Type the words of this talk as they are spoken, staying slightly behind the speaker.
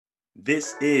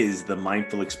This is the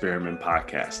Mindful Experiment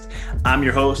Podcast. I'm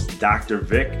your host, Dr.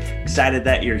 Vic. Excited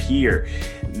that you're here.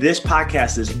 This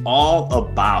podcast is all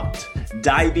about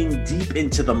diving deep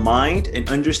into the mind and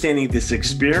understanding this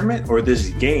experiment or this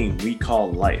game we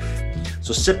call life.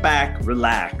 So sit back,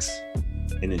 relax,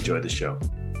 and enjoy the show.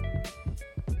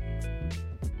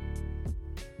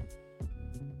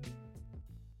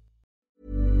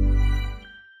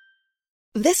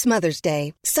 This Mother's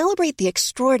Day, celebrate the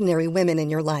extraordinary women in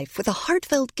your life with a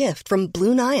heartfelt gift from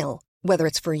Blue Nile. Whether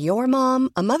it's for your mom,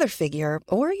 a mother figure,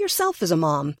 or yourself as a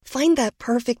mom, find that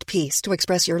perfect piece to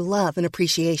express your love and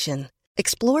appreciation.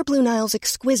 Explore Blue Nile's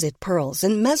exquisite pearls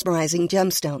and mesmerizing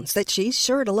gemstones that she's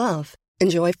sure to love.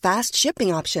 Enjoy fast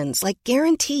shipping options like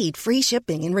guaranteed free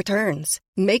shipping and returns.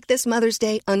 Make this Mother's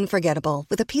Day unforgettable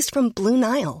with a piece from Blue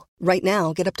Nile. Right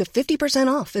now, get up to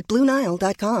 50% off at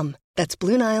BlueNile.com. That's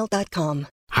BlueNile.com.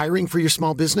 Hiring for your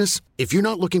small business? If you're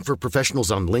not looking for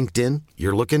professionals on LinkedIn,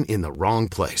 you're looking in the wrong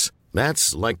place.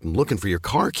 That's like looking for your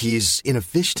car keys in a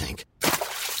fish tank.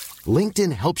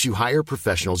 LinkedIn helps you hire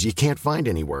professionals you can't find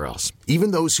anywhere else,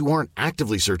 even those who aren't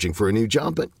actively searching for a new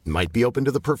job but might be open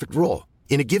to the perfect role.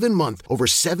 In a given month, over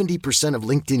 70% of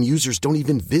LinkedIn users don't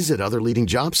even visit other leading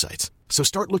job sites. So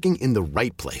start looking in the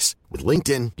right place. With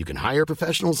LinkedIn, you can hire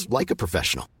professionals like a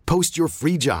professional. Post your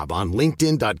free job on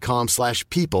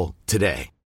linkedin.com/people today.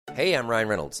 Hey, I'm Ryan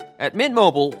Reynolds. At Mint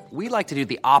Mobile, we like to do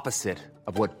the opposite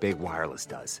of what Big Wireless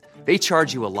does. They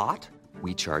charge you a lot,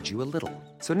 we charge you a little.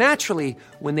 So naturally,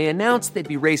 when they announced they'd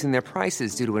be raising their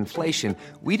prices due to inflation,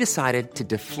 we decided to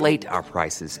deflate our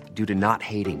prices due to not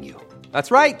hating you. That's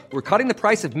right. We're cutting the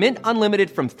price of Mint Unlimited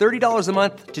from $30 a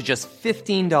month to just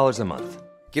 $15 a month.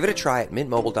 Give it a try at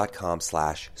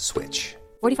mintmobile.com/switch.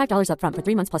 $45 up front for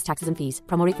 3 months plus taxes and fees.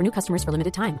 Promo rate for new customers for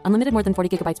limited time. Unlimited more than 40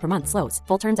 gigabytes per month. Slows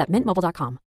full terms at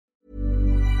mintmobile.com.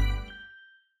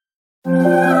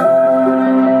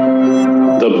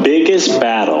 The biggest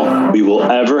battle we will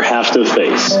ever have to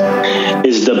face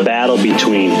is the battle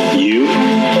between you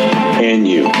and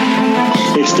you.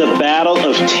 It's the battle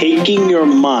of taking your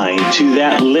mind to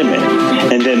that limit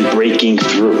and then breaking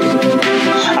through.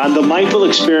 On the Mindful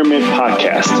Experiment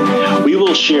podcast, we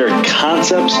will share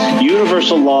concepts,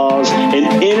 universal laws,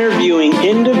 and interviewing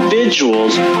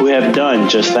individuals who have done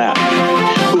just that,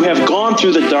 who have gone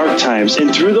through the dark times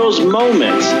and through those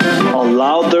moments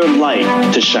allowed their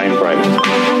light to shine bright.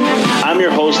 I'm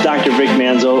your host, Dr. Vic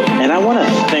Manzo, and I want to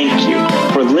thank you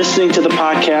for listening to the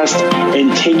podcast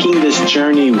and taking this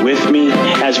journey with me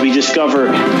as we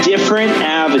discover different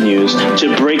avenues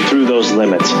to break through those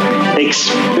limits,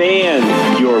 expand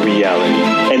your reality,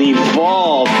 and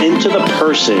evolve into the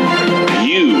person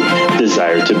you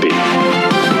desire to be.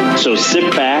 So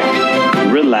sit back,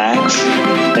 relax,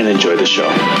 and enjoy the show.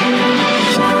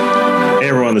 Hey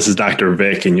everyone, this is Dr.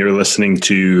 Vic, and you're listening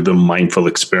to the Mindful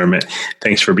Experiment.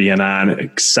 Thanks for being on.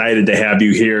 Excited to have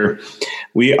you here.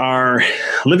 We are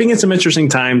living in some interesting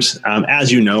times.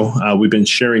 As you know, we've been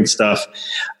sharing stuff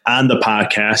on the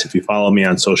podcast. If you follow me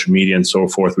on social media and so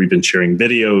forth, we've been sharing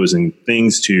videos and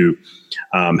things to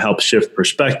help shift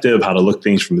perspective, how to look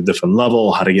things from a different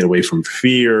level, how to get away from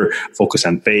fear, focus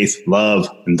on faith, love,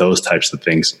 and those types of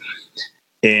things.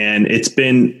 And it's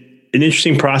been an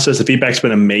interesting process. The feedback's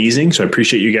been amazing. So I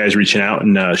appreciate you guys reaching out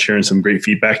and sharing some great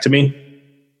feedback to me.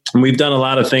 And we've done a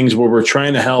lot of things where we're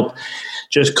trying to help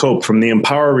just cope from the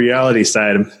Empower Reality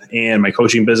side and my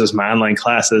coaching business, my online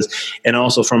classes, and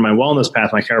also from my wellness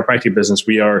path, my chiropractic business.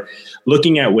 We are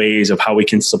looking at ways of how we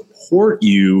can support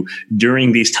you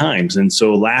during these times. And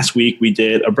so last week we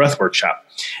did a breath workshop,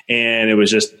 and it was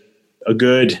just a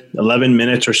good 11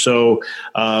 minutes or so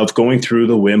of going through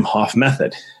the Wim Hof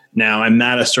method. Now, I'm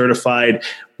not a certified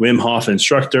Wim Hof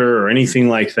instructor or anything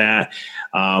like that,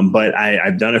 but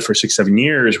I've done it for 6-7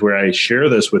 years where I share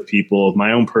this with people of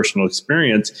my own personal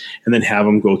experience and then have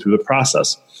them go through the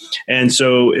process. And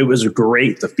so it was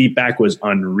great. The feedback was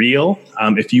unreal.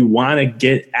 If you want to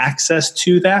get access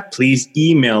to that, please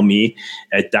email me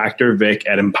at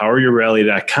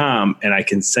drvic@empoweryourreality.com, and I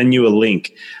can send you a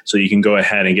link so you can go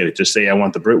ahead and get it. Just say, I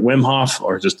want the Wim Hof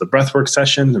or just the breathwork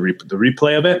session, the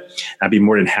replay of it. I'd be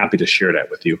more than happy to share that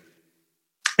with you.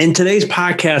 In today's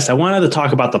podcast, I wanted to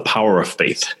talk about the power of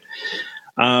faith.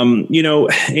 And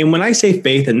when I say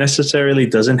faith, it necessarily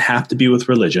doesn't have to be with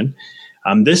religion.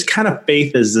 This kind of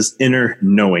faith is this inner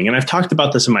knowing. And I've talked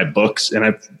about this in my books, and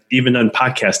I've even done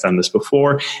podcasts on this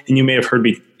before. And you may have heard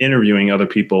me interviewing other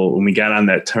people when we got on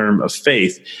that term of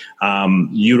faith,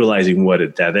 utilizing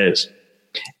what that is.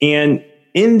 And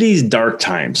in these dark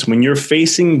times, when you're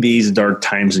facing these dark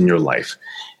times in your life,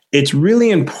 it's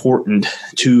really important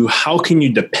to how can you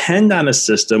depend on a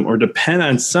system or depend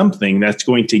on something that's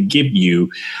going to give you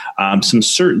some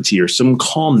certainty or some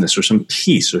calmness or some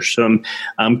peace or some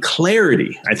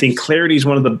clarity. I think clarity is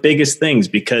one of the biggest things,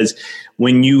 because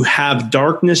when you have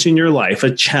darkness in your life,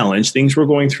 a challenge, things we're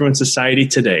going through in society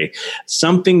today,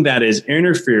 something that is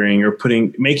interfering or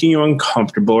making you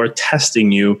uncomfortable or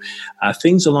testing you,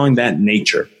 things along that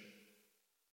nature,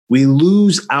 we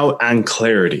lose out on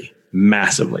clarity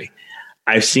massively.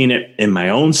 I've seen it in my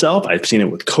own self. I've seen it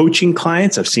with coaching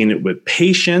clients. I've seen it with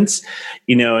patients,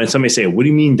 and somebody say, what do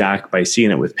you mean, doc, by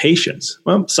seeing it with patients?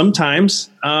 Well, sometimes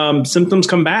symptoms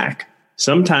come back.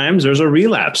 Sometimes there's a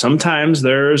relapse. Sometimes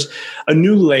there's a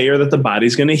new layer that the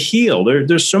body's going to heal.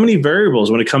 There's so many variables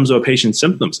when it comes to a patient's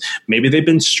symptoms. Maybe they've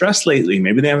been stressed lately.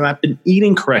 Maybe they have not been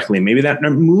eating correctly. Maybe they're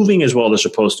not moving as well as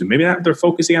they're supposed to. Maybe they're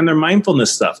focusing on their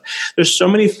mindfulness stuff. There's so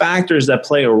many factors that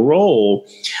play a role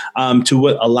to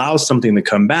what allows something to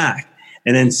come back.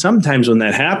 And then sometimes when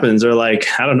that happens, they're like,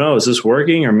 I don't know, is this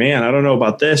working? Or man, I don't know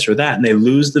about this or that. And they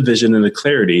lose the vision and the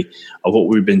clarity of what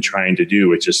we've been trying to do,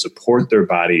 which is support their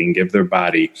body and give their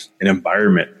body an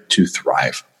environment to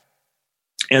thrive.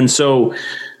 And so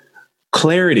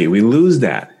clarity, we lose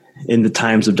that in the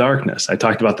times of darkness. I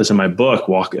talked about this in my book,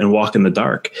 Walk in the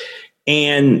Dark.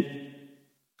 And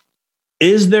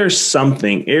is there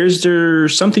something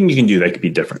you can do that could be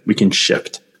different? We can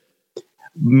shift.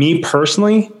 Me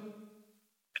personally,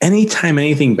 anytime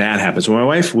anything bad happens, when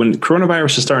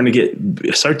coronavirus is starting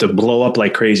to start to blow up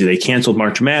like crazy, they canceled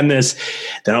March Madness.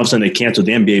 Then all of a sudden they canceled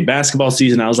the NBA basketball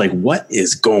season. I was like, what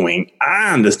is going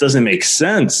on? This doesn't make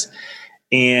sense.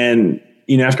 And,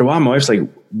 after a while, my wife's like,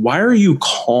 why are you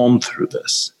calm through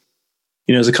this?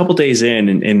 It was a couple days in,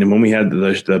 and when we had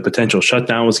the potential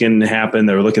shutdown was going to happen,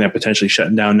 they were looking at potentially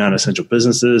shutting down non-essential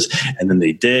businesses, and then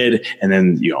they did. And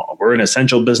then, we're an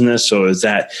essential business. So is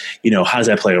that, how does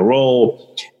that play a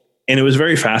role? And it was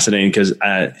very fascinating because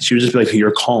she would just be like,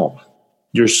 you're calm.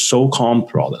 You're so calm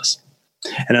through all this.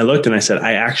 And I looked and I said,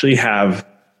 I actually have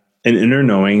an inner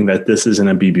knowing that this is going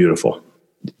to be beautiful.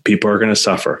 People are going to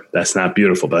suffer. That's not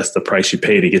beautiful. That's the price you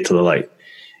pay to get to the light.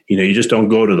 You just don't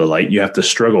go to the light. You have to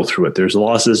struggle through it. There's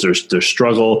losses, there's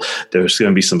struggle. There's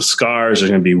going to be some scars.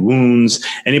 There's going to be wounds.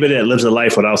 Anybody that lives a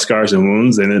life without scars and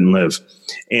wounds, they didn't live.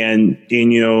 And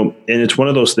it's one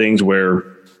of those things where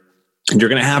you're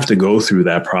going to have to go through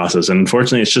that process. And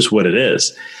unfortunately, it's just what it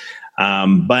is.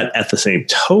 But at the same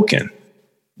token,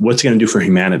 what's it going to do for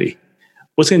humanity?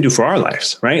 What's it going to do for our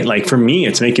lives, right? Like for me,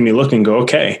 it's making me look and go,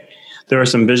 okay, there are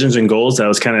some visions and goals that I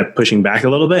was kind of pushing back a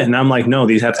little bit. And I'm like, no,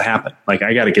 these have to happen. Like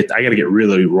I got to get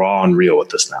really raw and real with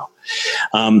this now.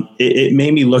 It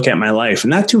made me look at my life,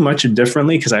 not too much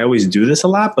differently because I always do this a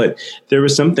lot, but there were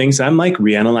some things I'm like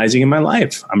reanalyzing in my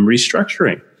life. I'm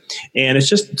restructuring. And it's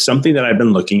just something that I've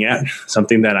been looking at,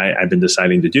 something that I've been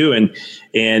deciding to do. And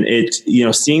it's,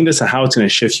 seeing this and how it's going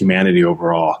to shift humanity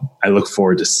overall, I look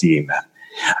forward to seeing that.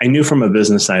 I knew from a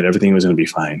business side, everything was going to be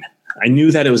fine. I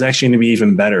knew that it was actually going to be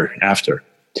even better after.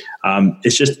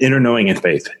 It's just inner knowing and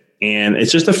faith. And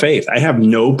it's just a faith. I have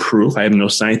no proof. I have no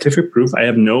scientific proof. I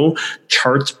have no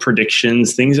charts,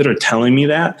 predictions, things that are telling me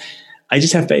that. I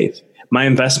just have faith. My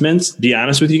investments, be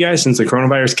honest with you guys, since the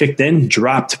coronavirus kicked in,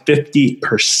 dropped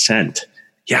 50%.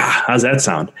 Yeah, how's that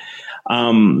sound?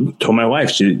 Told my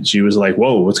wife, she was like,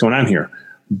 whoa, what's going on here?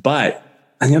 But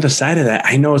on the other side of that,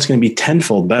 I know it's going to be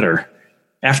tenfold better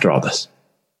after all this.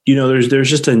 There's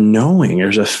just a knowing,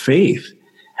 there's a faith.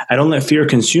 I don't let fear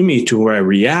consume me to where I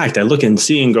react. I look and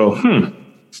see and go,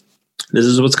 this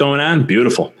is what's going on.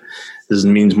 Beautiful. This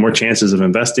means more chances of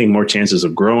investing, more chances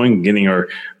of growing, getting our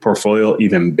portfolio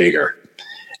even bigger.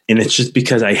 And it's just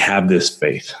because I have this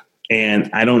faith. And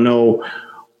I don't know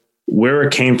where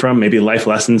it came from. Maybe life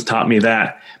lessons taught me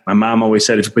that. My mom always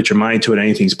said, if you put your mind to it,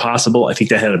 anything's possible. I think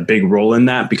that had a big role in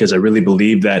that because I really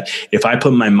believe that if I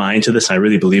put my mind to this, and I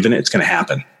really believe in it, it's going to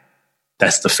happen.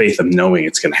 That's the faith of knowing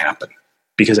it's going to happen.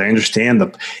 Because I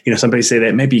understand somebody say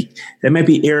that might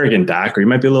be arrogant, doc, or you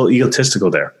might be a little egotistical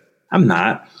there. I'm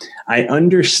not. I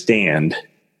understand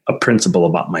a principle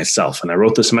about myself. And I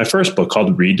wrote this in my first book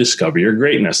called Rediscover Your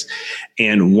Greatness.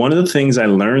 And one of the things I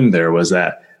learned there was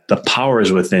that the power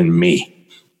is within me.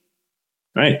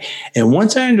 Right. And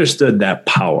once I understood that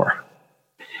power,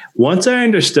 once I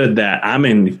understood that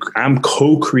I'm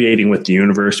co-creating with the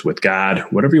universe, with God,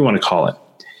 whatever you want to call it.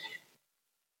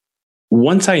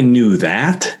 Once I knew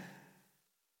that,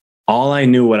 all I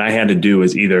knew what I had to do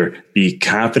was either be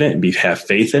confident, have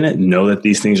faith in it, know that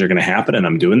these things are going to happen and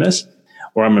I'm doing this,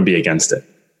 or I'm going to be against it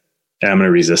and I'm going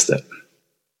to resist it.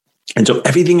 And so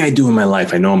everything I do in my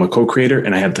life, I know I'm a co-creator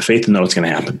and I have the faith to know it's going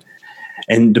to happen.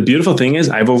 And the beautiful thing is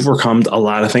I've overcome a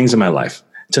lot of things in my life.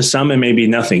 To some, it may be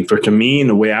nothing. For to me, and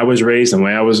the way I was raised and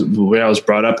the way I was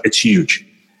brought up, it's huge.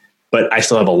 But I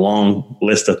still have a long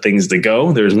list of things to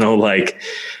go. There's no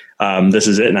this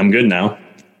is it and I'm good now.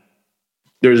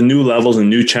 There's new levels and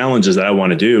new challenges that I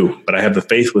want to do, but I have the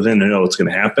faith within to know it's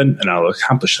going to happen and I'll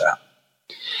accomplish that.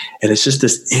 And it's just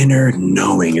this inner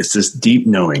knowing. It's this deep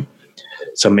knowing.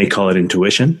 Some may call it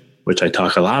intuition, which I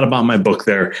talk a lot about in my book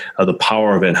there, of the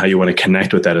power of it and how you want to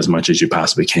connect with that as much as you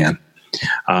possibly can.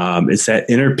 It's that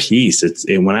inner peace.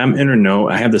 When I'm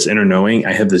I have this inner knowing,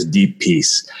 I have this deep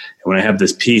peace. And when I have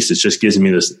this peace, it just gives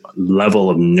me this level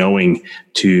of knowing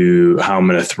to how I'm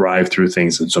going to thrive through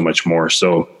things and so much more.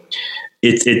 So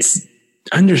it's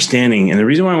understanding. And the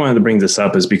reason why I wanted to bring this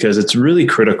up is because it's really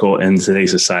critical in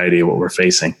today's society, what we're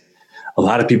facing. A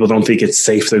lot of people don't think it's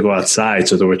safe to go outside,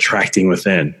 so they're retracting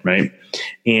within, right?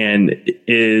 And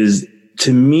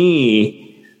to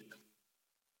me,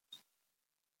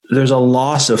 there's a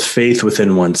loss of faith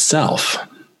within oneself.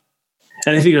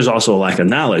 And I think there's also a lack of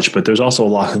knowledge, but there's also a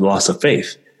loss of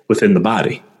faith within the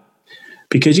body.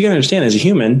 Because you got to understand, as a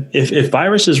human, if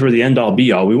viruses were the end all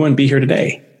be all, we wouldn't be here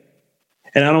today.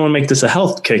 And I don't want to make this a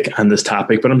health kick on this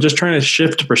topic, but I'm just trying to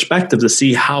shift perspective to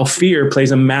see how fear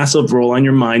plays a massive role on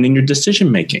your mind and your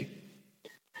decision making.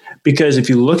 Because if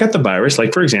you look at the virus,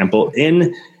 like for example,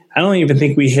 I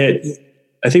think we hit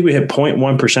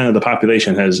 0.1% of the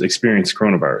population has experienced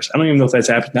coronavirus. I don't even know if that's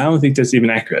happened. I don't think that's even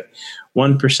accurate.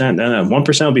 1%,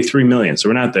 1% will be 3 million. So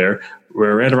we're not there.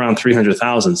 We're at around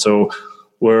 300,000. So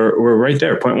we're right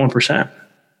there, 0.1%.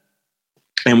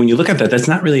 And when you look at that, that's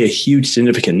not really a huge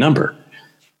significant number.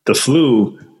 The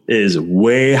flu is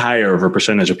way higher of a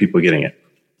percentage of people getting it.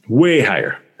 Way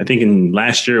higher. I think in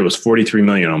last year it was 43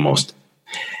 million almost.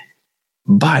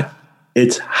 But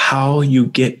it's how you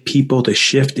get people to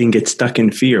shift and get stuck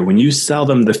in fear. When you sell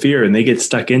them the fear and they get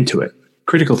stuck into it,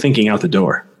 critical thinking out the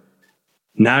door.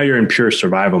 Now you're in pure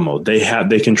survival mode.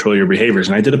 They control your behaviors.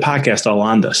 And I did a podcast all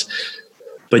on this.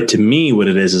 But to me, what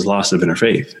it is loss of inner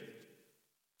faith.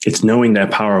 It's knowing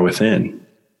that power within.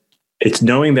 It's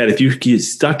knowing that if you get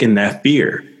stuck in that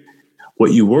fear,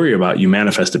 what you worry about, you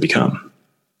manifest to become.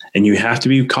 And you have to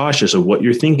be cautious of what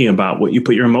you're thinking about, what you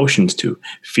put your emotions to.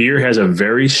 Fear has a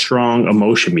very strong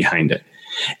emotion behind it.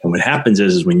 And what happens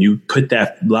is when you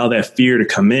allow that fear to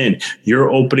come in,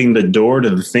 you're opening the door to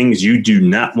the things you do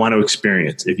not want to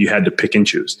experience if you had to pick and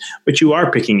choose. But you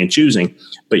are picking and choosing,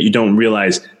 but you don't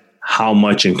realize how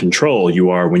much in control you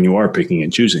are when you are picking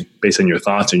and choosing based on your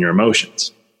thoughts and your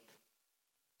emotions.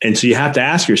 And so you have to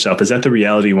ask yourself, is that the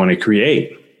reality you want to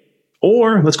create?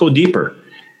 Or let's go deeper.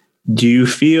 Do you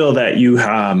feel that you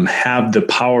have the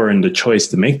power and the choice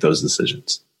to make those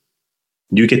decisions?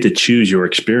 You get to choose your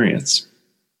experience.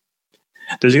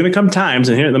 There's going to come times,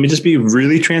 and here, let me just be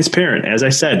really transparent. As I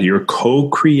said, you're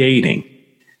co-creating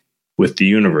with the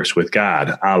universe, with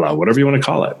God, Allah, whatever you want to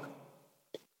call it.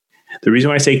 The reason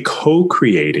why I say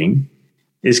co-creating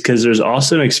is because there's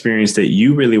also an experience that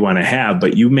you really want to have,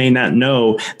 but you may not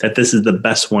know that this is the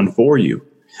best one for you.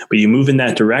 But you move in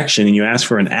that direction and you ask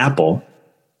for an apple,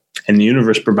 and the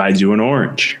universe provides you an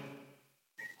orange.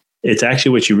 It's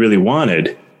actually what you really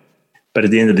wanted, but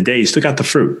at the end of the day, you still got the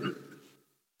fruit.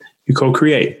 You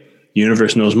co-create. The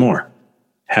universe knows more.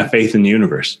 Have faith in the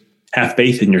universe. Have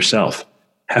faith in yourself.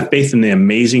 Have faith in the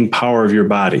amazing power of your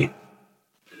body.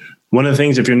 One of the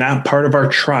things, if you're not part of our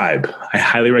tribe, I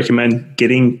highly recommend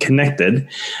getting connected.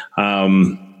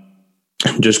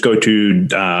 Just go to, you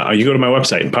go to my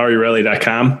website,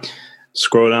 empoweryourla.com,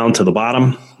 scroll down to the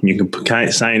bottom. You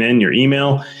can sign in your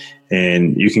email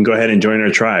and you can go ahead and join our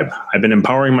tribe. I've been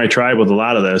empowering my tribe with a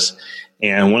lot of this.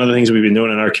 And one of the things we've been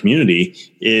doing in our community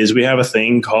is we have a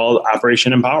thing called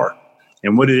Operation Empower.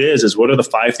 And what it is what are the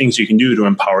 5 things you can do to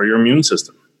empower your immune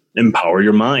system, empower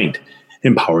your mind,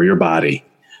 empower your body.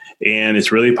 And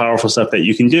it's really powerful stuff that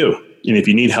you can do. And if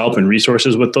you need help and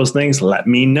resources with those things, let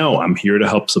me know. I'm here to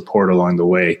help support along the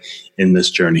way in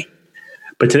this journey.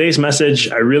 But today's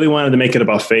message, I really wanted to make it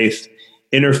about faith,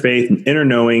 and inner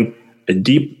knowing, a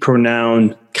deep,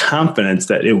 profound confidence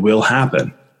that it will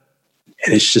happen.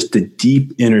 And it's just the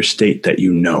deep inner state that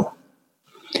you know.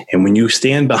 And when you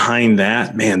stand behind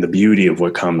that, man, the beauty of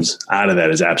what comes out of that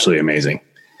is absolutely amazing.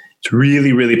 It's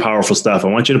really, really powerful stuff. I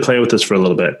want you to play with this for a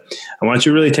little bit. I want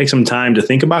you to really take some time to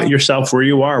think about yourself, where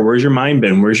you are. Where's your mind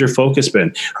been? Where's your focus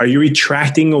been? Are you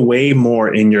retracting away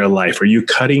more in your life? Are you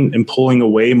cutting and pulling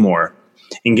away more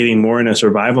and getting more in a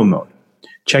survival mode?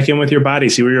 Check in with your body.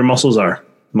 See where your muscles are.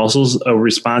 Muscles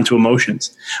respond to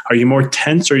emotions. Are you more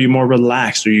tense? Or are you more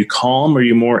relaxed? Are you calm? Or are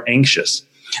you more anxious?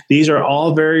 These are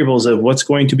all variables of what's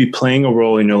going to be playing a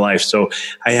role in your life. So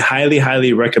I highly,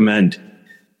 highly recommend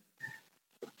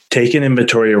take an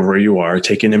inventory of where you are,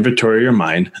 take an inventory of your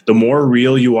mind. The more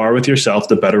real you are with yourself,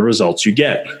 the better results you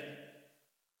get.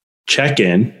 Check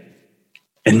in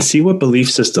and see what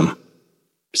belief system,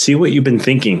 see what you've been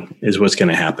thinking is what's going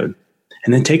to happen.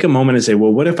 And then take a moment and say,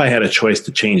 well, what if I had a choice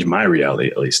to change my reality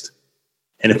at least?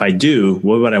 And if I do,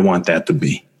 what would I want that to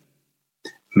be?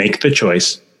 Make the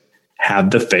choice,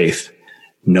 have the faith,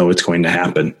 know it's going to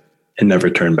happen, and never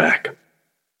turn back.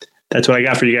 That's what I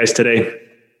got for you guys today.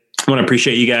 I want to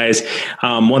appreciate you guys.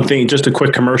 One thing, just a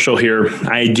quick commercial here.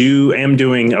 I am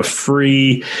doing a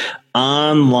free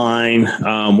online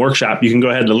workshop. You can go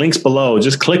ahead, the link's below,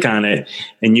 just click on it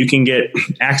and you can get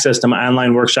access to my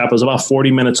online workshop. It was about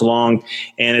 40 minutes long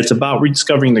and it's about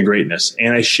rediscovering the greatness.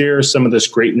 And I share some of this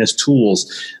greatness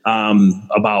tools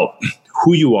about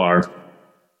who you are,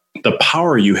 the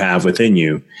power you have within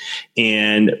you,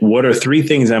 and what are 3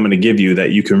 things I'm going to give you that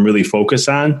you can really focus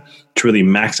on to really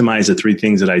maximize the 3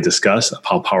 things that I discuss of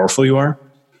how powerful you are.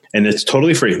 And it's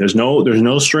totally free. There's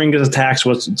no string attached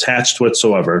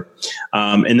whatsoever.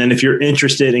 And then if you're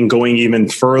interested in going even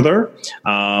further,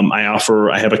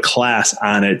 I have a class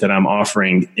on it that I'm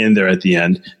offering in there at the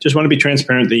end. Just want to be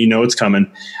transparent that you know it's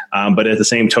coming. But at the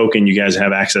same token, you guys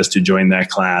have access to join that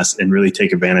class and really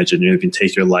take advantage and you can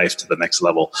take your life to the next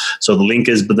level. So the link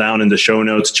is down in the show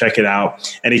notes. Check it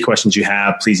out. Any questions you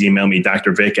have, please email me,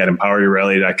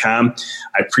 drvic@empoweryourreality.com.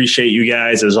 I appreciate you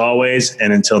guys as always.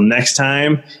 And until next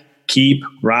time, keep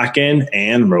rocking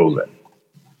and rolling.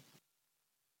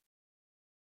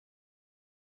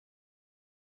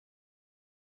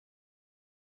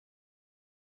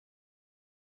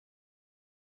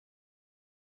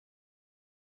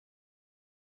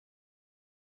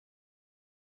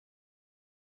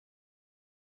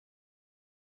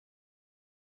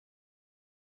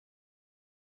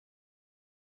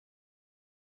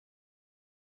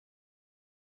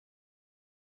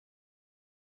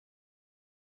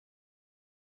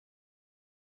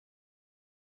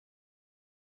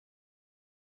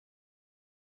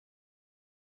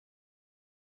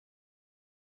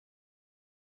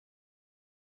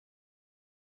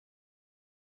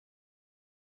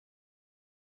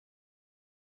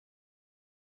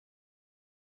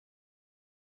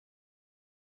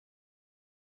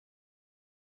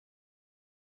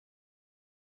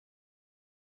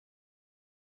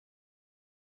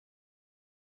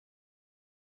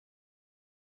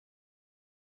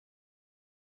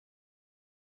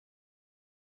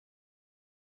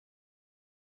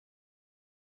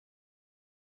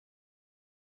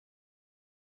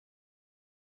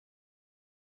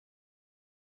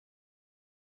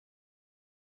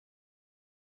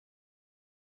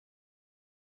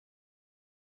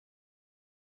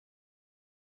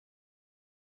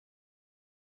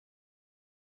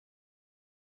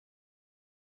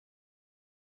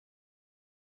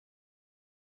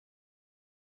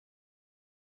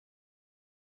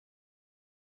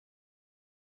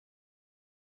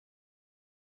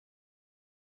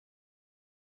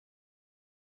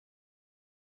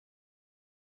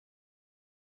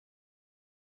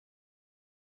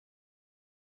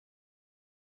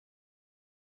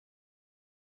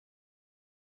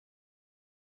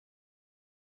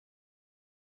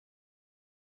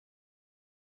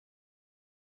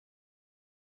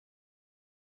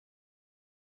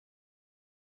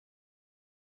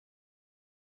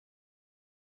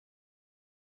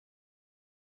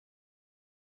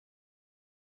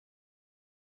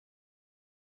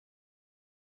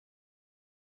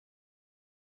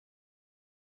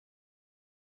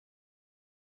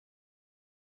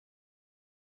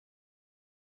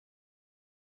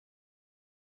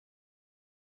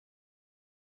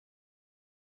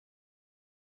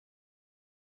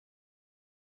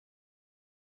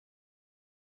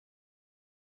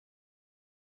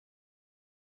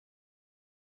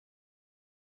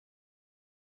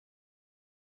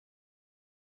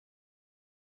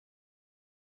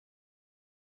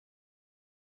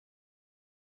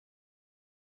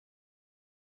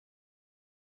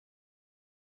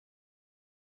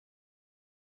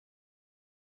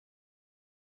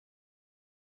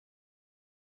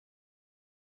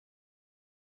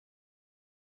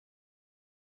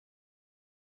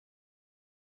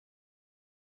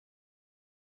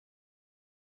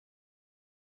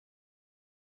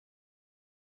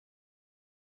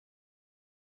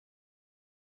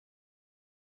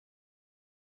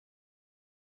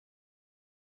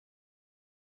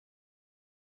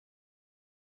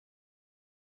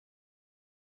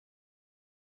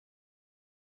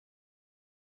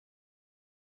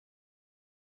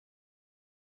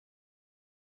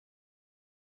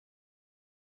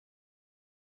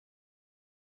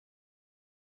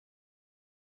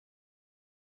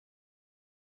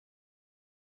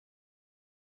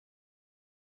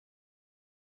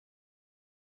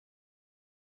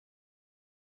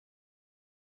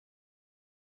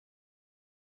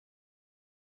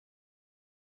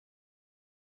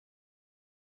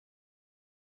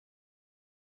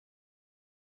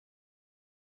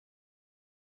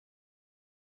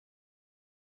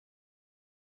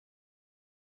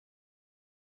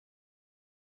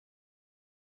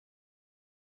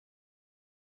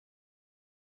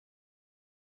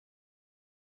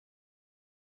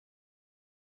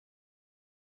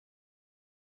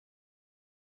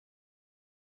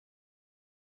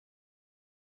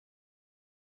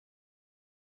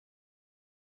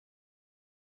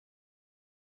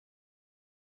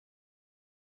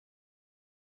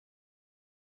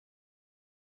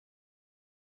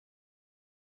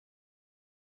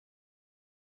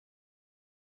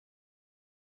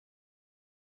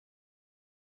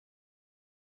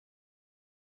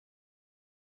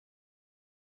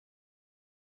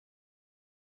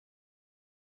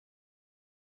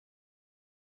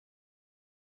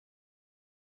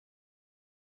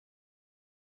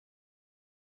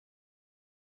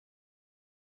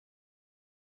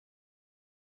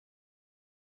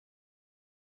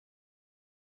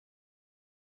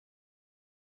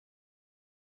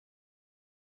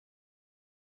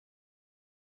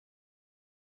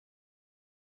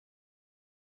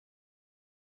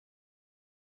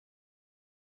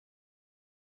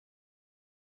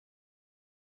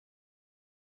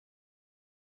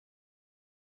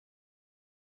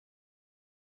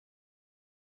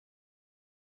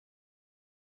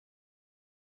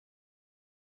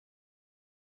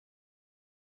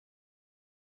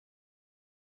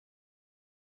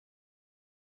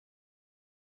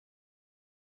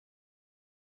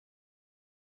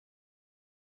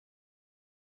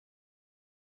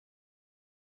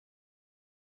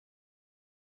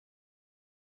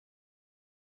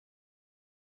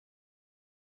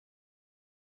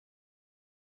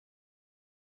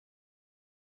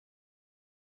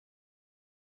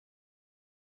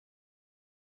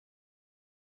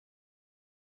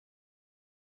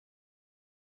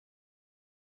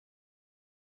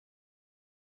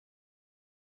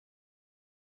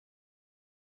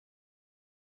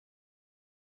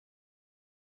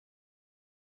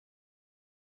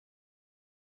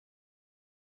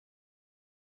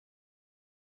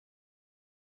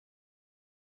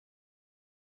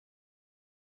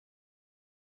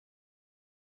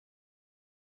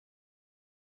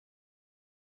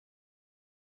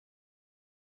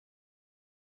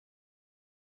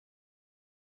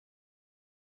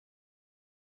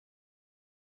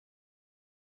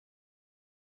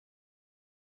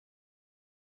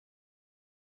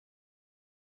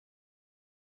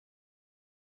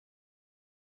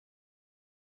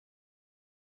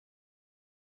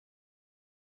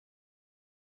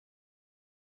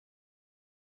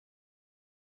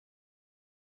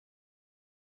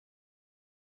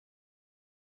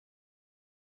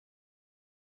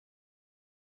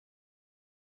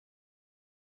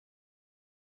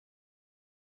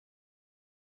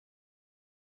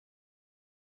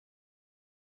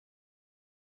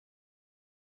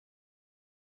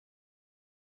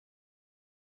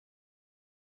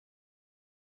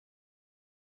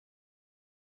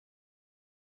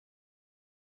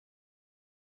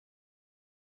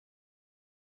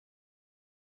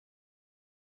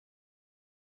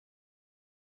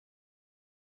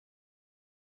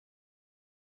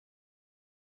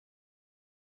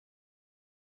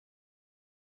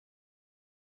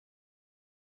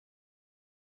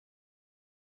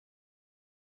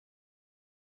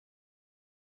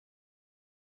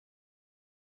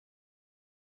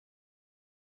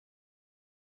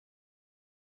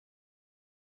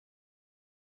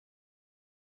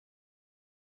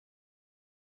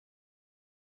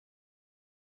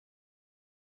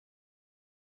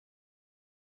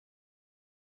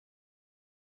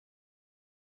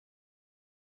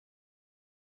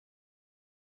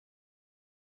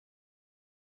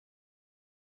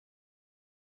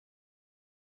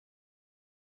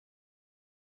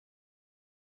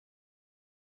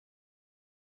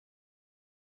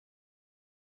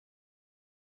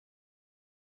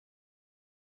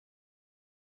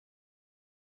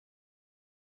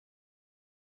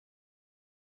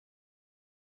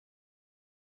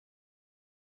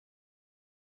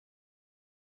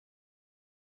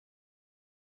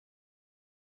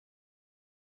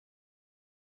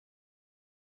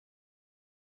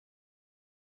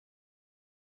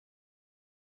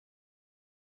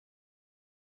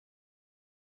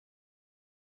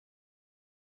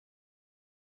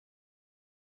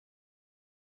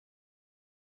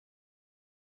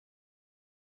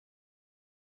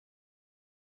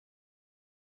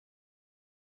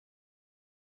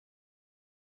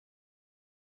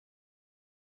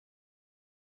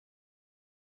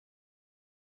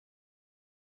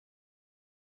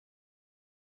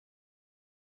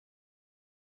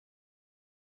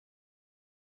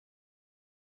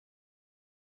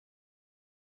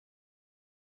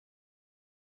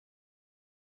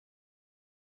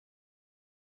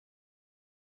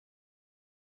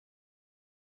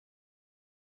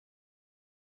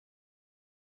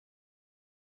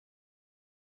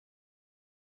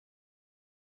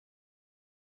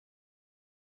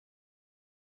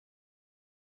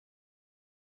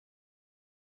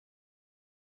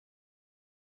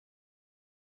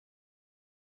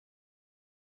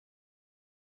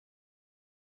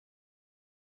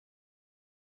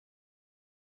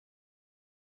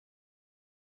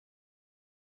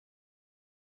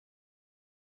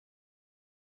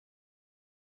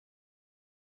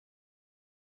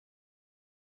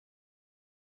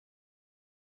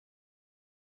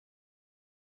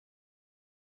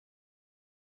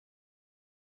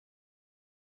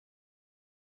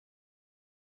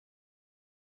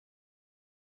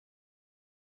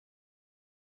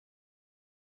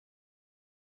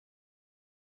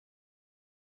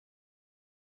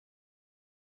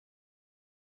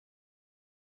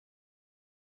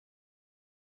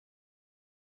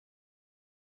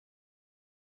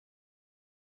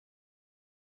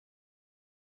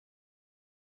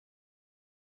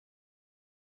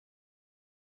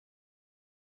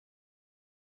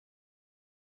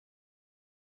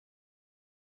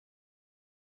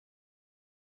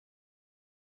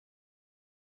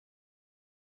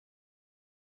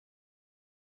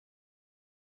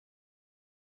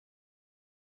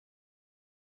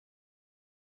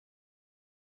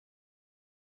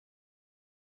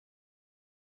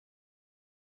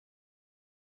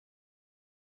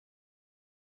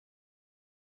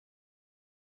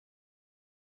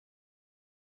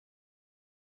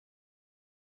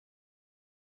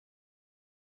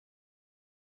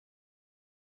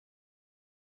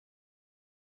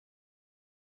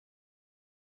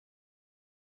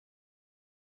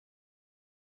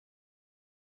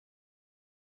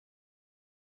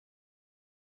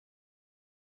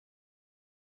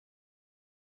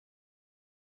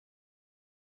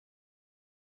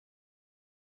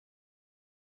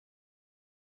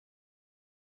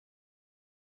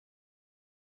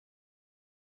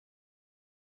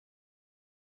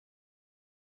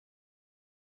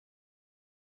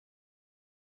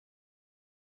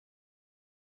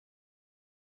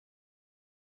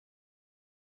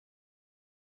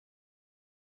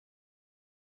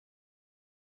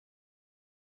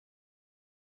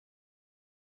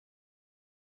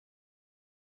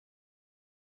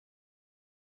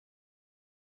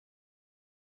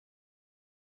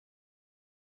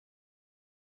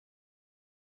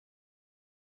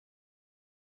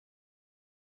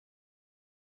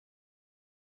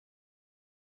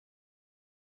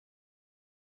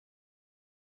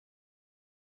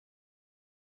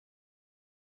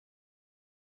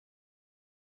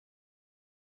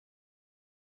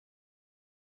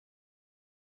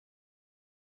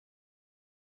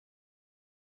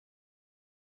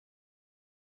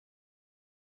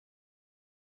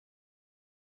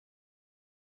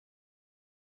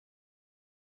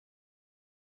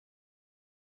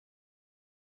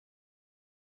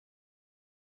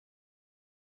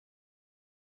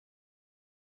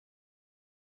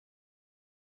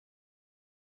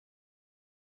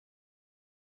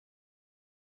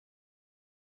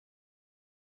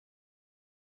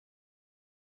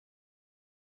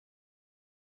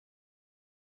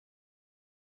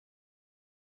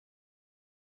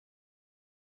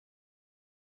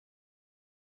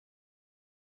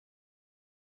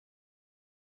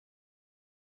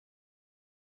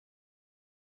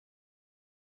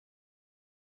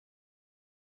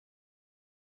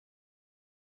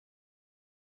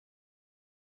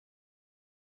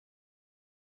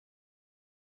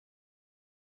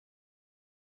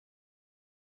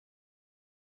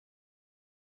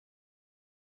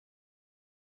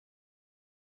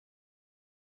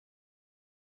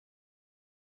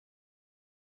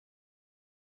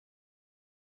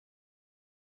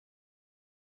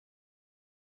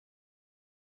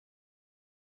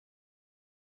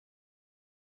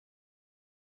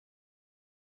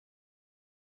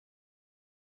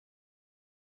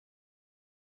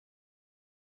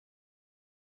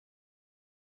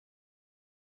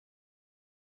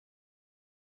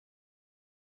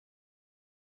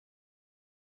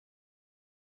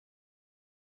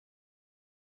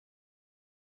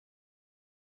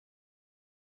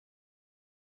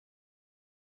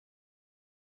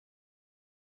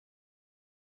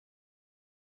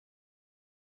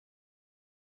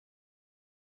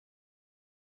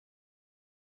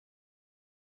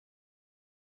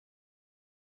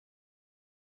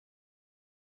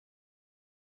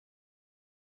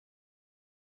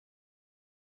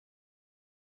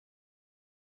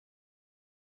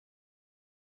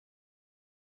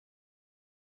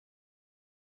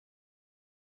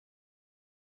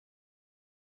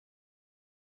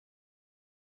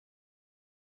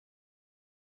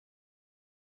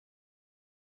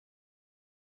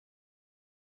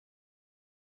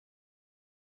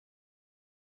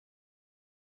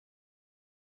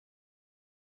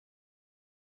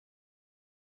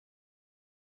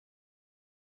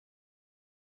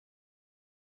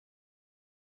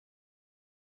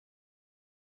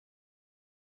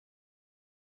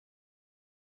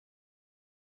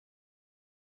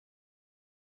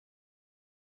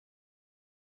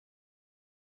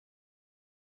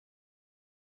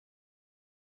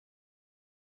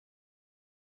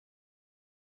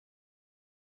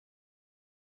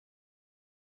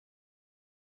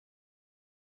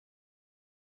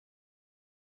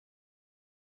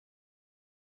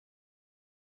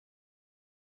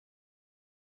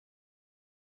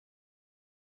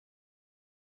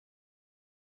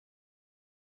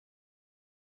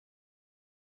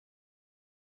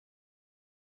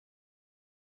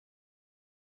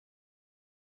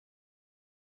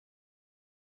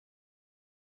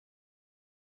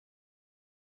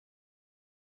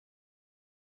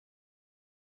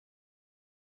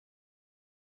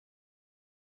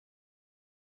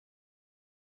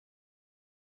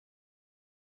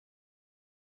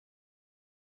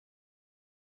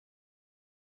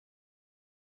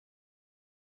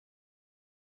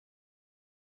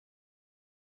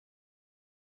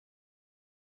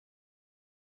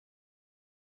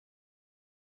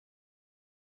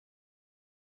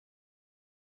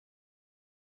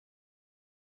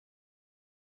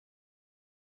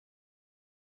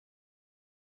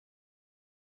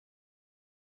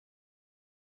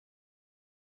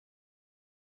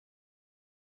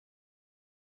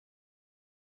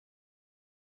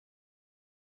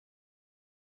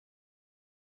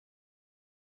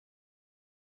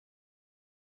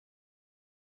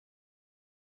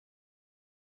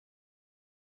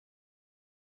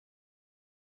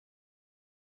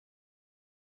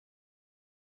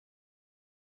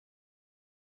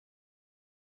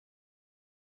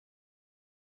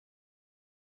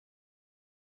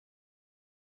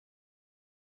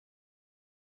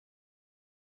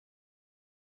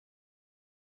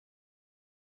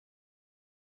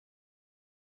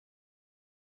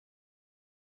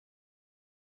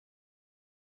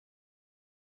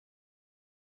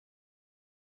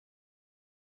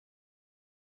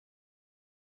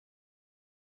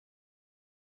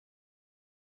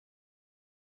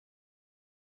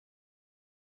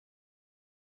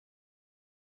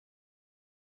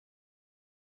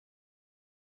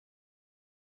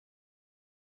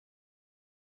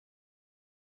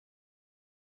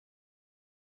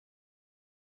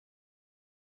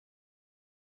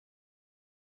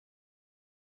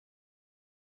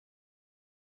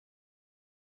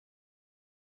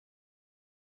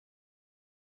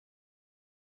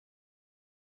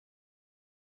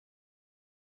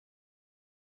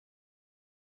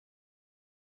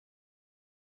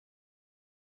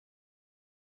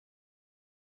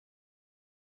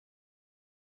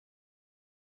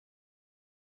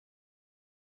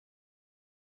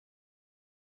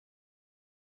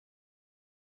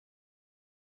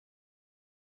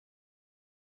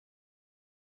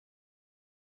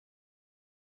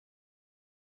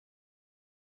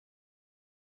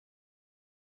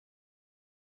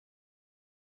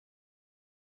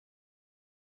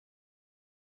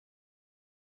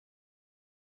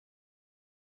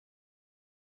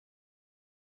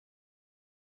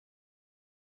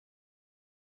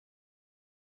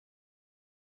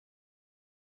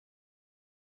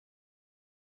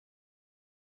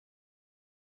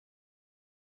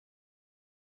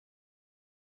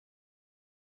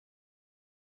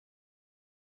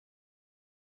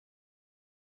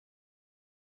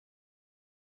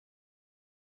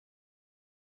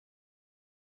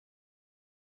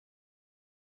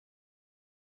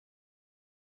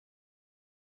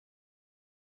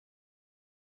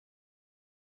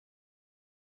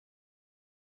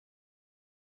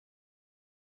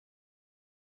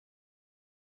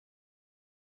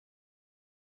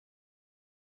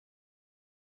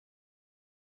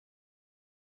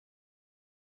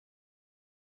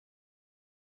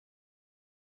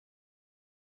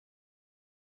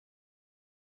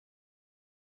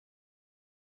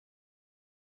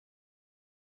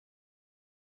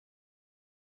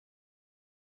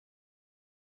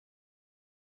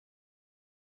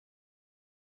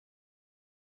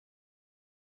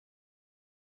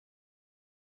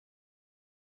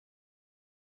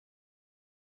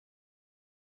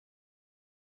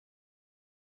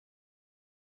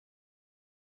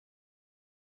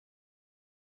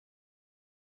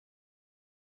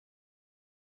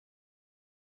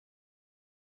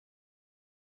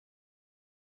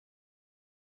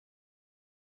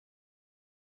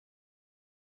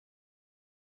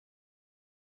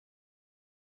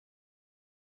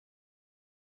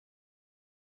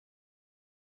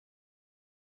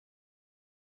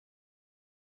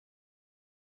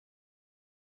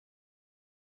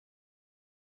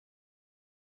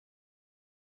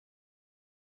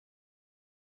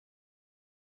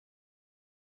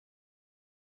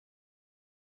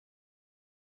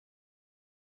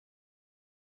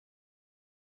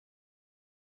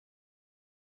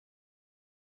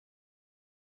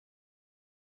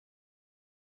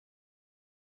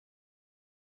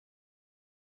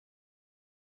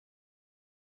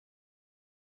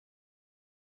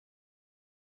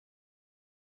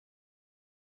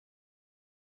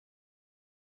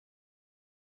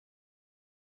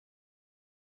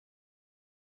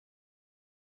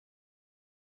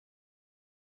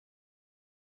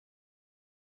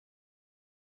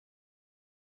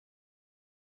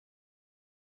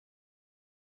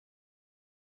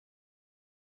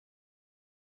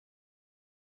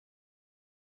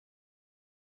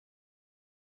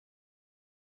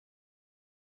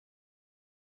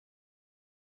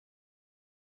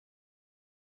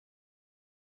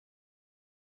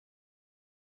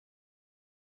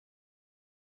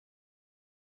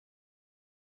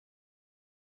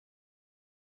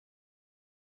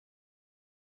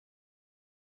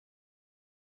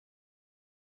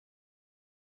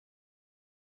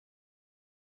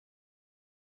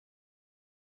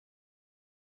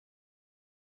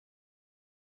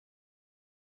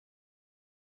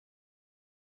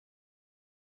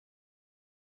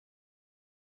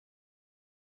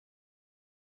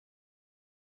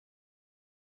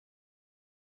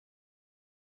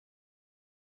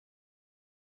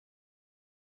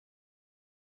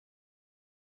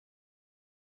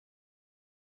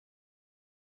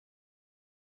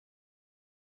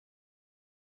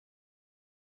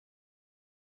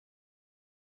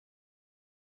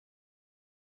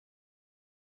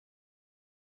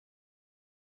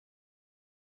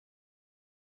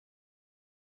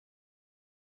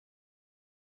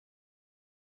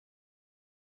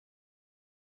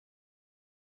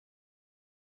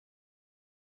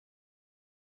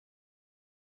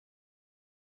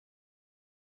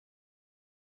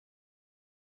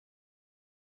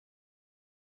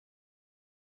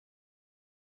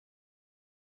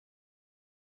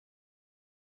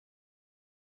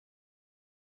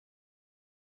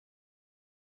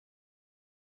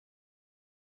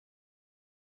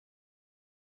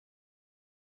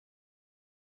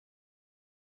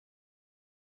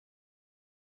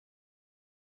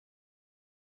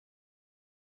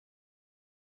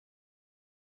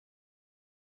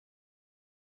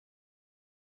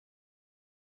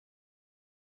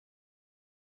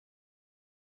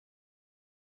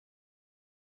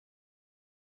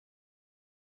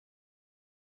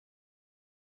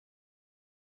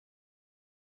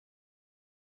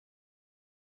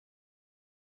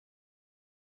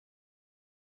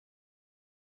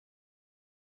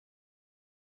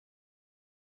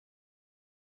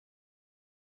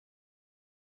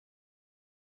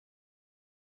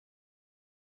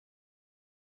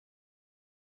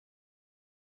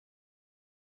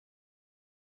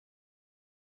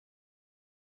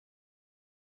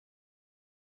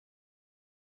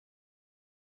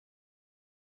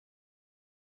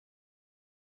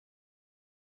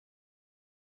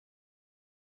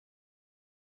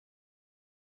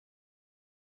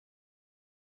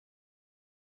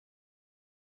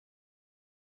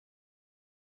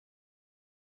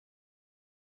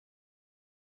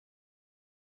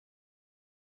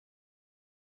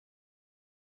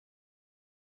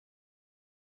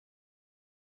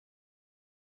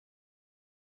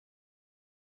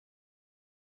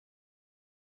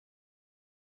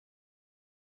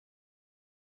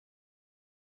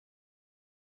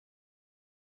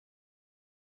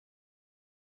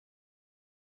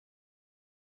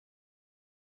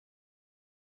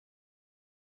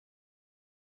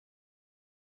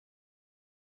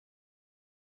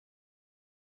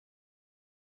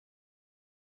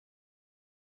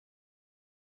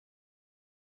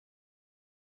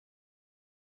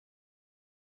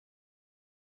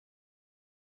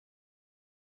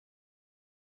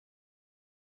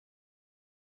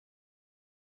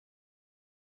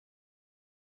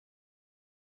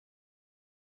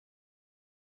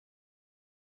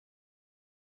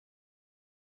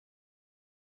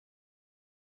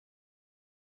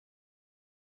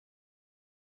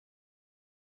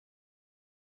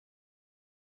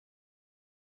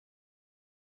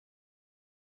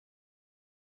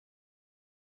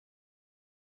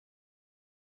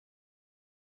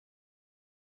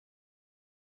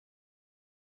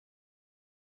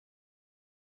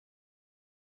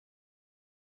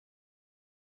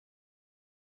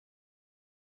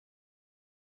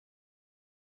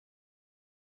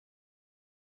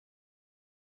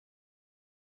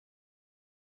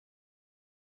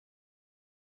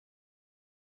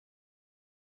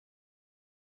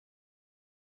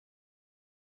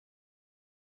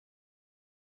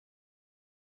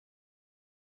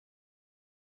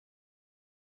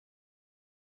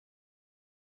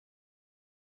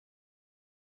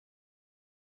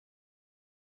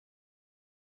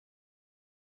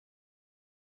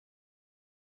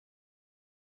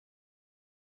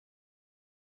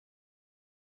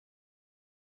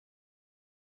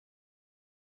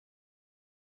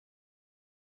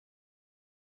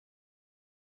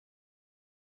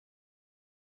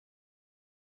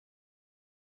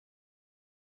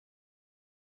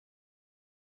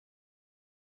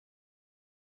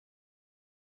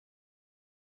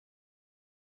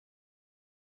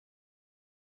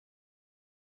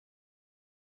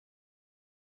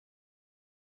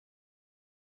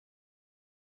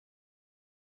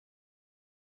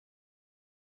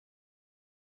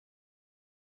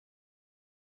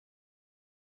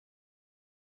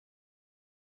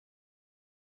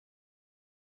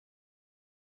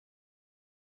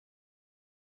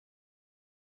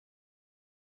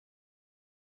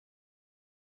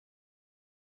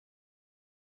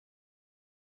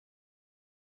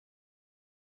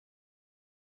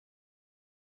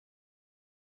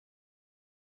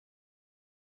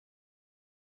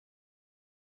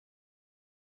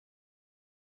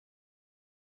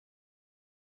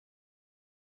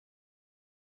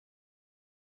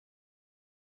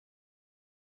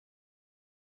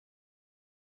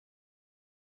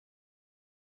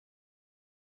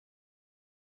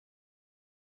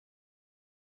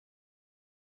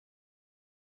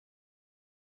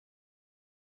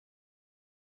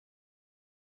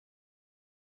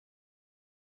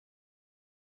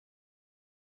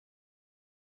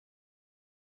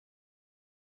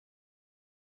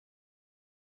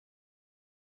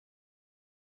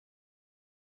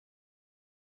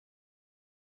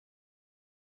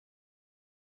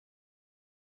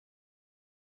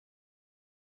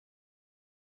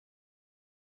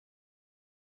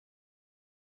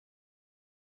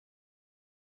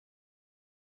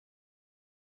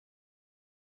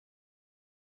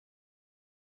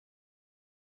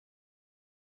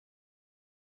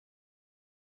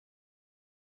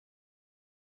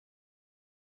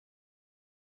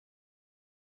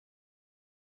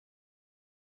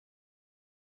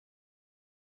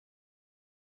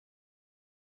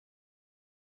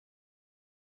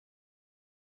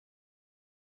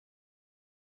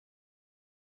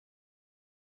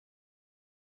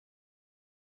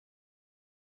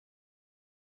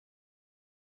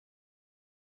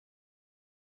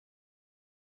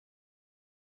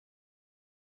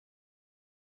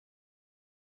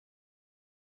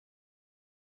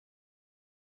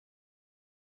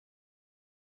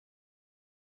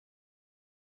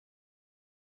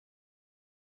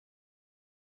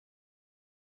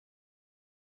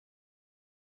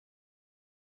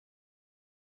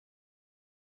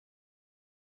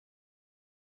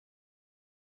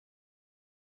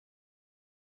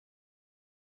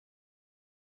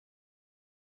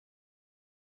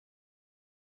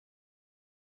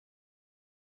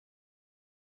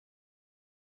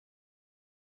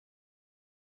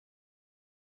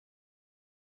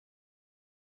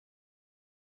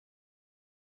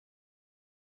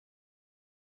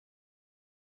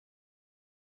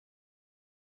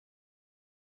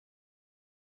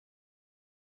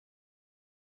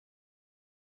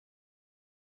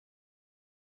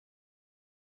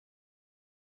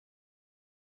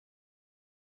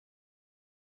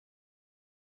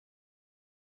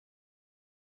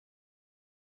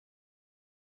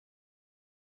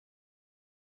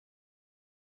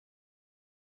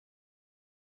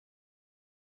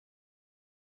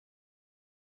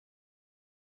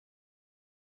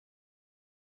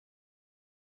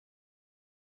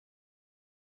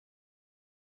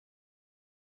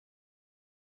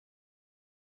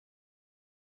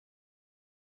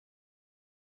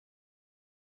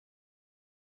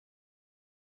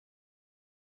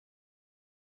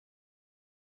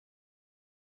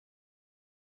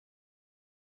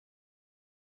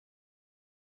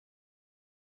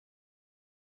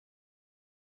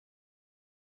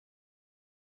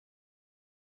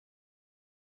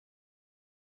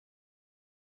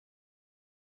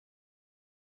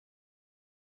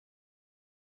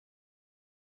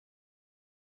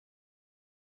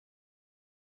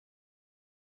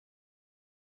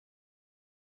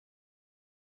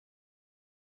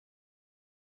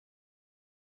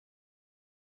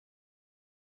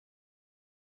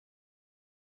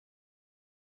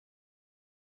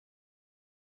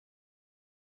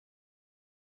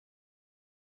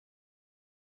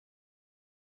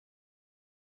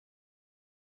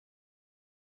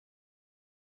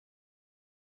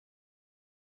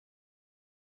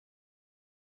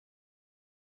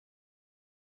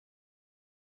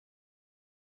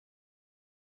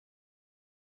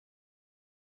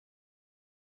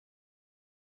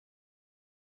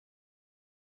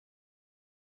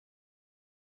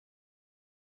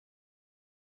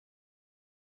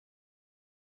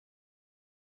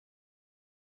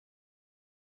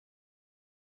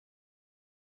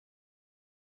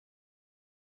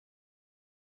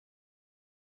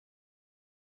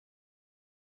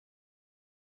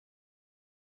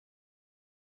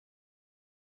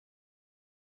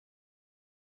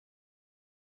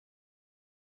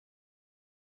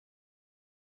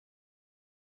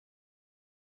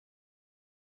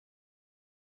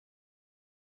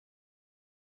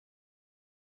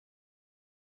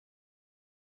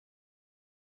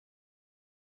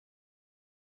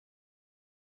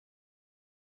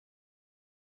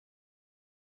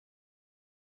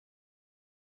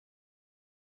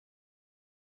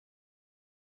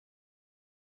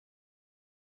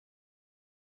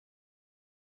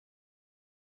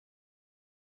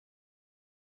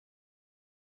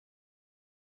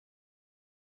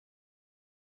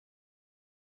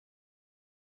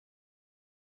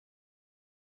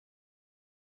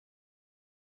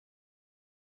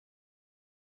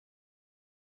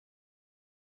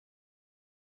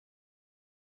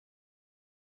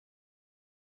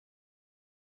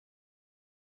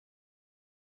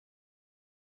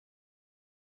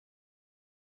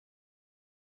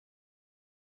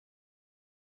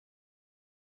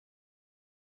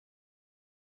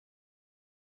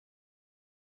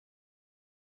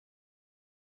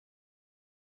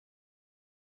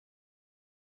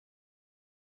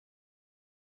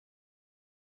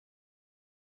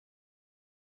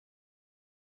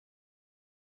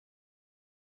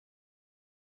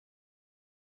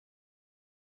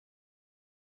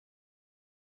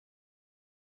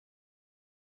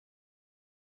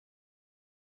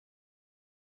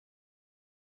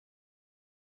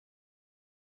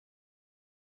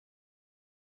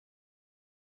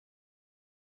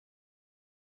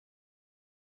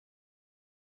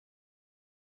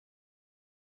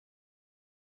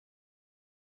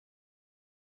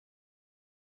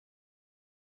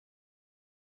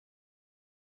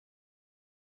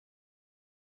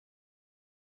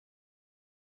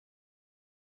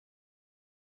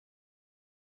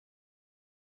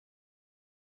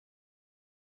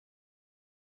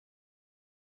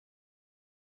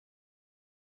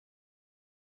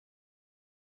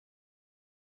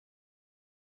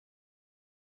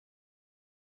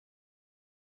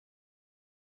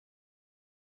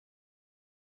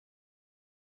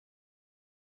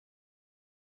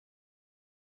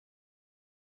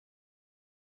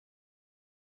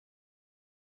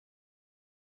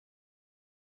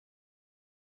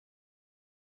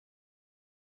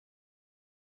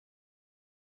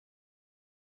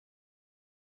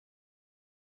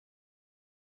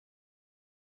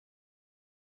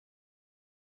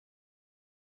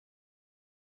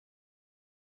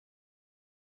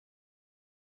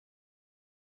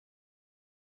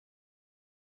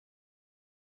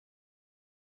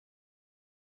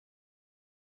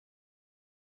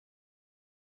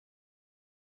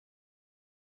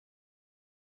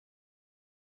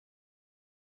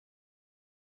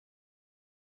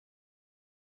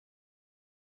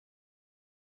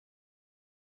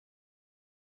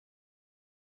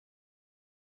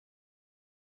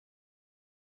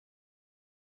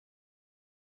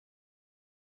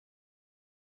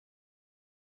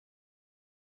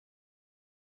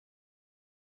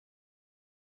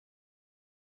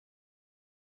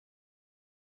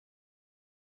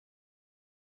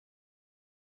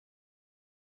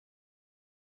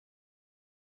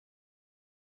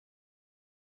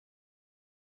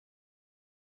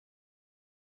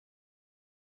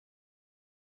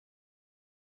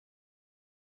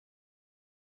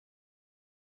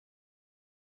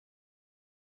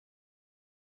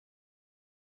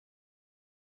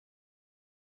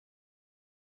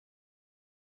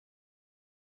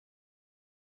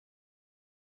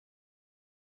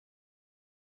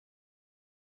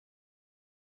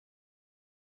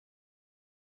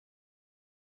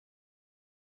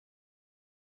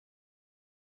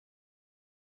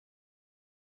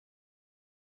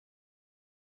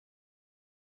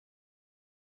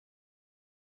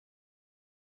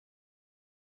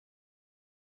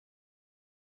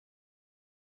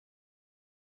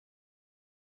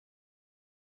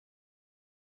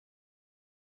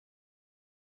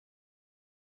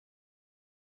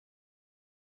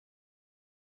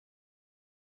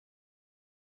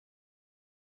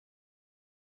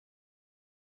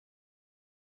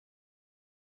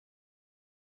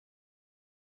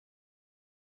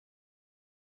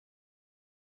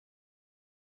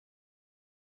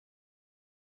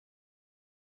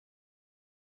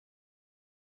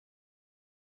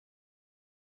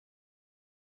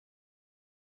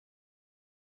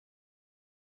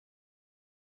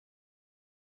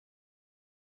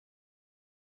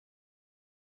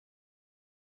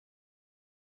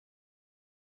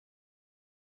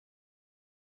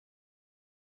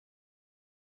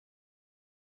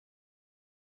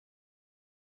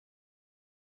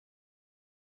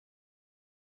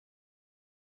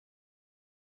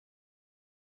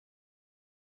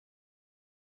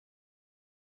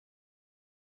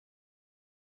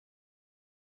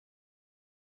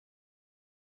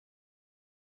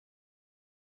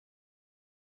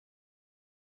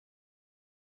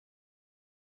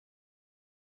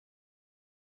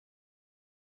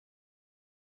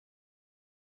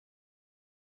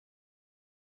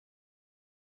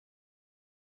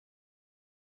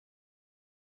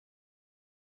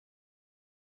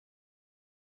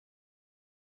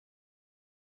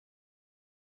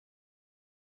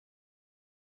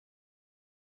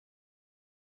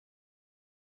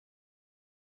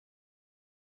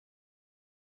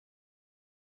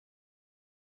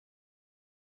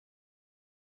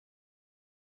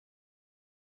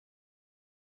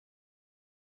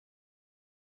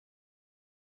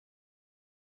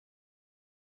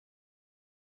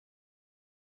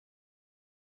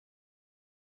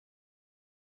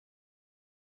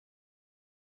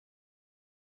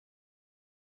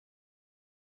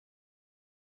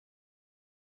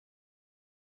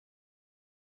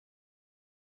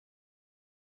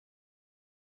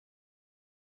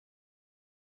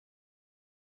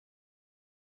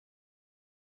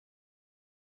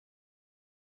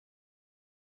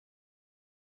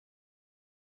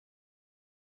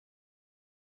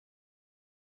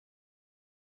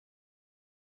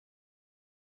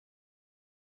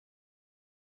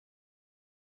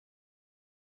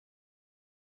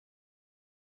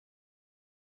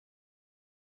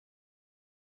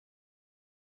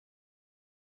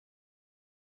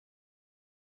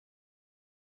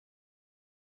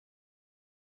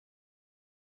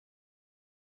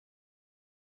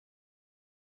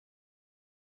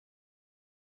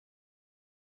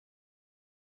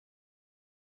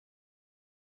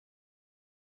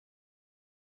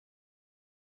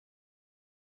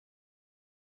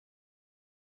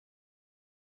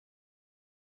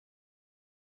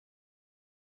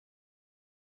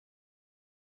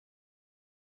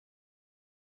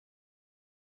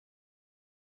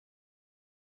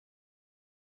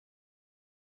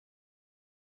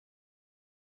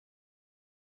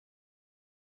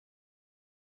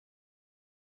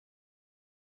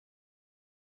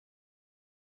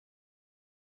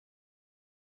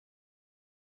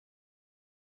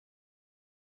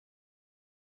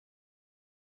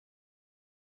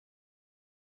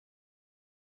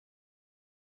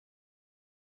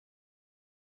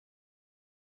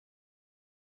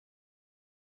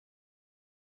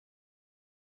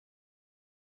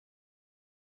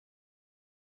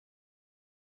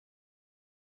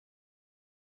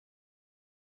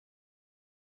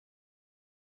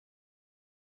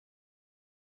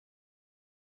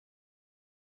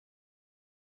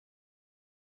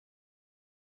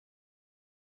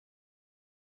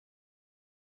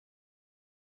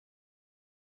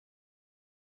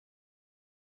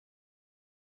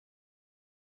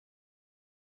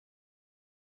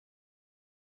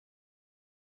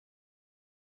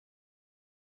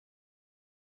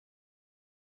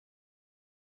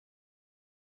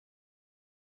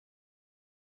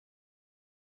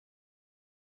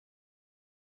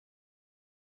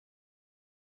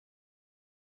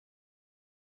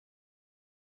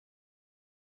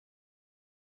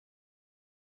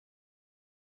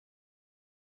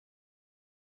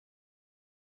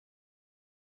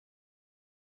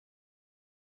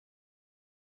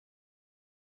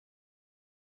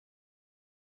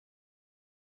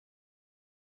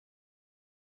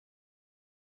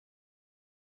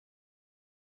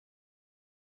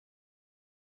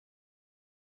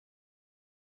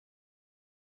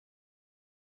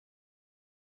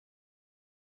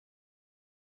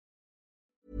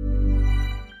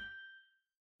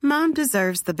 Mom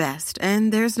deserves the best,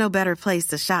 and there's no better place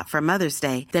to shop for Mother's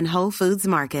Day than Whole Foods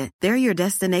Market. They're your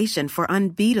destination for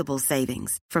unbeatable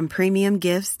savings, from premium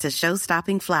gifts to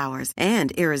show-stopping flowers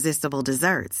and irresistible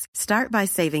desserts. Start by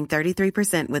saving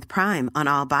 33% with Prime on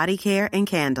all body care and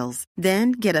candles.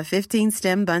 Then get a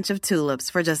 15-stem bunch of tulips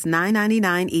for just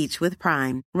 $9.99 each with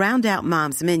Prime. Round out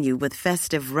Mom's menu with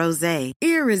festive rosé,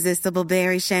 irresistible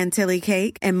berry chantilly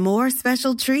cake, and more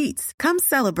special treats. Come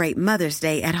celebrate Mother's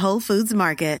Day at Whole Foods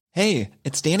Market. Hey,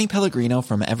 it's Danny Pellegrino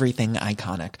from Everything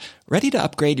Iconic. Ready to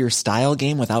upgrade your style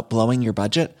game without blowing your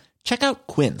budget? Check out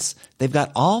Quince. They've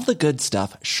got all the good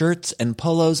stuff, shirts and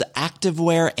polos,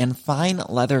 activewear, and fine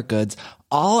leather goods,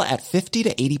 all at 50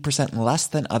 to 80% less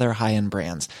than other high-end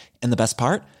brands. And the best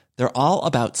part? They're all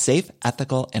about safe,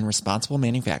 ethical, and responsible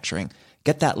manufacturing.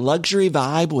 Get that luxury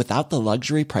vibe without the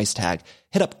luxury price tag.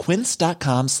 Hit up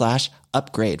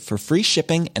quince.com/upgrade for free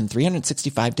shipping and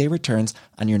 365-day returns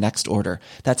on your next order.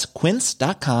 That's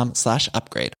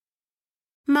quince.com/upgrade.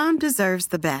 Mom deserves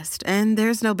the best, and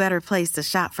there's no better place to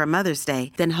shop for Mother's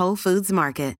Day than Whole Foods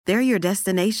Market. They're your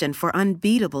destination for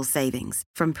unbeatable savings,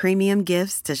 from premium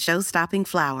gifts to show-stopping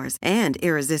flowers and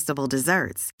irresistible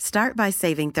desserts. Start by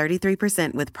saving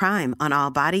 33% with Prime on all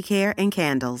body care and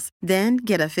candles. Then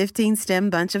get a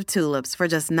 15-stem bunch of tulips for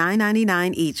just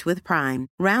 $9.99 each with Prime.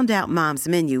 Round out Mom's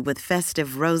menu with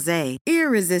festive rosé,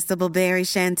 irresistible berry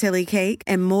chantilly cake,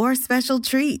 and more special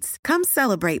treats. Come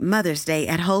celebrate Mother's Day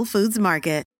at Whole Foods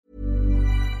Market.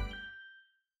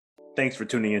 Thanks for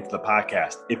tuning into the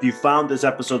podcast. If you found this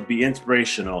episode to be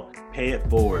inspirational, pay it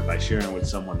forward by sharing with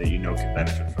someone that you know can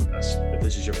benefit from this. If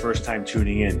this is your first time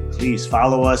tuning in, please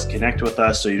follow us, connect with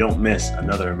us so you don't miss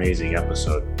another amazing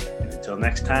episode. And until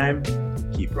next time,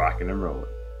 keep rocking and rolling.